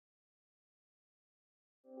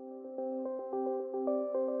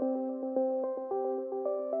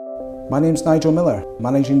My name's Nigel Miller,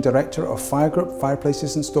 Managing Director of Firegroup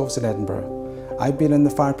Fireplaces and Stoves in Edinburgh. I've been in the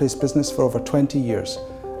fireplace business for over 20 years,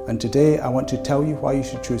 and today I want to tell you why you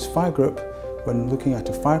should choose Firegroup when looking at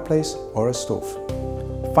a fireplace or a stove.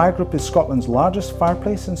 Firegroup is Scotland's largest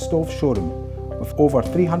fireplace and stove showroom, with over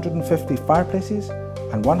 350 fireplaces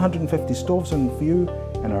and 150 stoves on view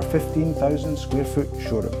in our 15,000 square foot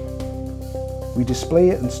showroom. We display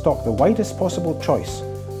and stock the widest possible choice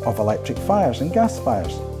of electric fires and gas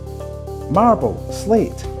fires, marble,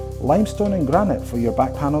 slate, limestone and granite for your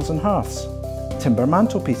back panels and hearths, timber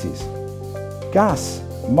mantelpieces, gas,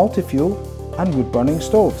 multi-fuel and wood-burning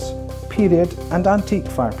stoves, period and antique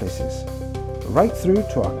fireplaces, right through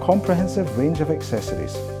to our comprehensive range of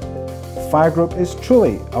accessories. Firegroup is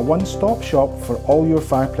truly a one-stop shop for all your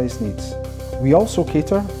fireplace needs. We also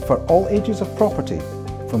cater for all ages of property,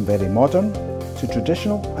 from very modern to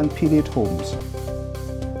traditional and period homes.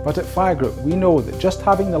 But at Firegroup, we know that just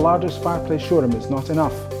having the largest fireplace showroom is not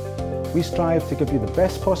enough. We strive to give you the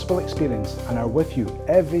best possible experience and are with you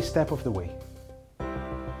every step of the way.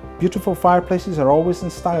 Beautiful fireplaces are always in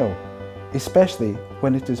style, especially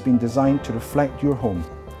when it has been designed to reflect your home.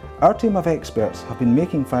 Our team of experts have been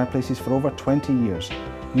making fireplaces for over 20 years,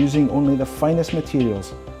 using only the finest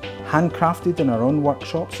materials, handcrafted in our own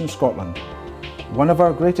workshops in Scotland. One of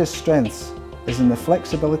our greatest strengths is in the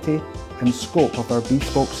flexibility and scope of our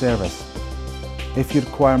bespoke service. If you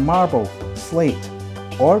require marble, slate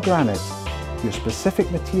or granite, your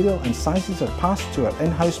specific material and sizes are passed to our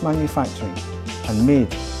in-house manufacturing and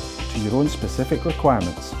made to your own specific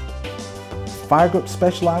requirements. Firegroup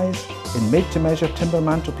specialise in made-to-measure timber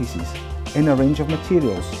mantelpieces in a range of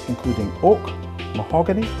materials including oak,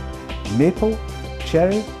 mahogany, maple,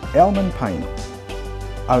 cherry, elm and pine.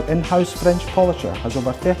 Our in-house French polisher has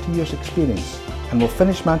over 30 years experience and will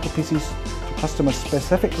finish mantelpieces to customers'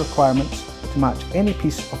 specific requirements to match any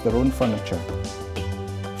piece of their own furniture.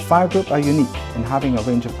 Firegroup are unique in having a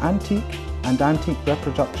range of antique and antique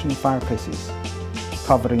reproduction fireplaces,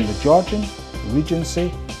 covering the Georgian,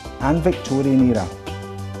 Regency and Victorian era.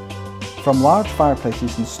 From large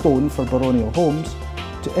fireplaces in stone for baronial homes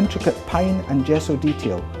to intricate pine and gesso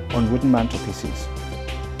detail on wooden mantelpieces.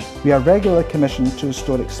 We are regularly commissioned to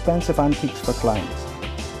restore expensive antiques for clients.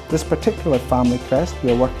 This particular family crest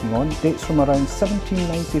we are working on dates from around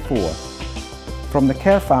 1794, from the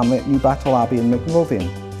Kerr family at Newbattle Abbey in Midlothian,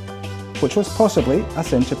 which was possibly a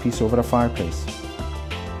centrepiece over a fireplace.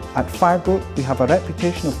 At Firegroup, we have a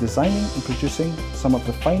reputation of designing and producing some of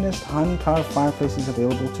the finest hand-carved fireplaces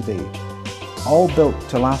available today, all built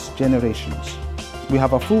to last generations. We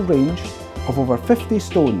have a full range of over 50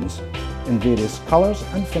 stones in various colours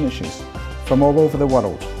and finishes from all over the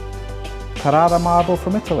world. Carrara marble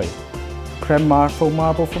from Italy, creme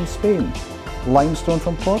marble from Spain, limestone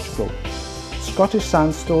from Portugal, Scottish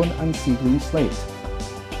sandstone and sea green slate,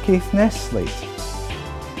 Caithness slate,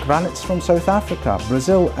 granites from South Africa,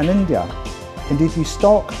 Brazil and India. Indeed, we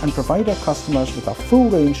stock and provide our customers with a full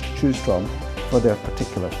range to choose from for their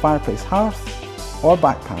particular fireplace hearth or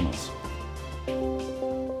back panels.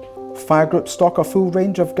 Firegroup stock a full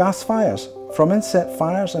range of gas fires, from inset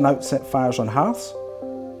fires and outset fires on hearths,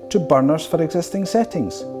 to burners for existing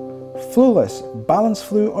settings, flueless, balance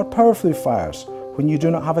flue or power flue fires when you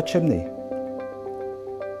do not have a chimney.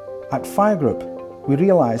 At Firegroup, we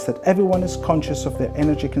realise that everyone is conscious of their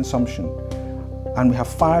energy consumption, and we have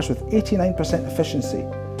fires with 89% efficiency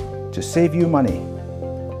to save you money.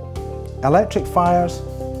 Electric fires,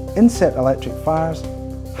 inset electric fires,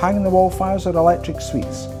 hang-in-the-wall fires or electric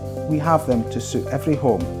suites, we have them to suit every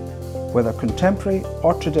home, whether contemporary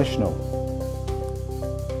or traditional.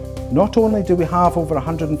 Not only do we have over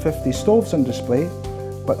 150 stoves on display,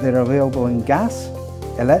 but they're available in gas,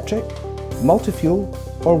 electric, multi-fuel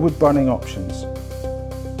or wood-burning options.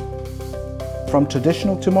 From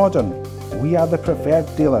traditional to modern, we are the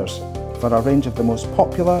preferred dealers for a range of the most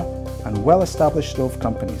popular and well-established stove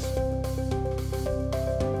companies.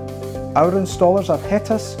 Our installers are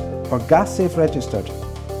HETAS or Gas Safe registered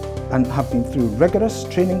and have been through rigorous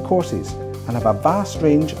training courses and have a vast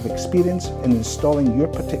range of experience in installing your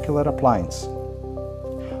particular appliance.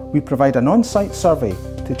 We provide an on-site survey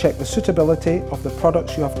to check the suitability of the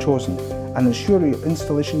products you have chosen and ensure your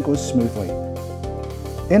installation goes smoothly.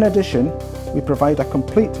 In addition, we provide a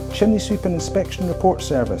complete chimney sweep and inspection report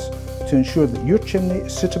service to ensure that your chimney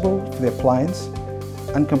is suitable for the appliance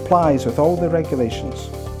and complies with all the regulations.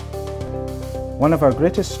 One of our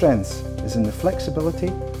greatest strengths is in the flexibility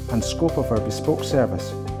and scope of our bespoke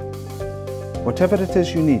service. Whatever it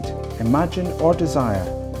is you need, imagine or desire,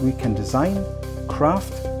 we can design,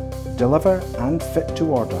 craft, deliver and fit to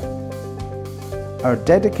order. Our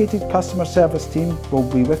dedicated customer service team will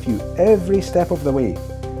be with you every step of the way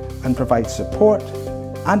and provide support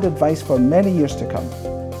and advice for many years to come,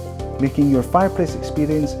 making your fireplace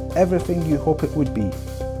experience everything you hope it would be.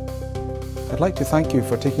 I'd like to thank you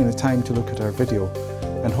for taking the time to look at our video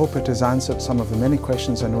and hope it has answered some of the many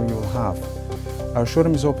questions I know you will have. Our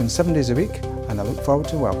showroom is open 7 days a week and I look forward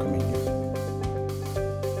to welcoming you.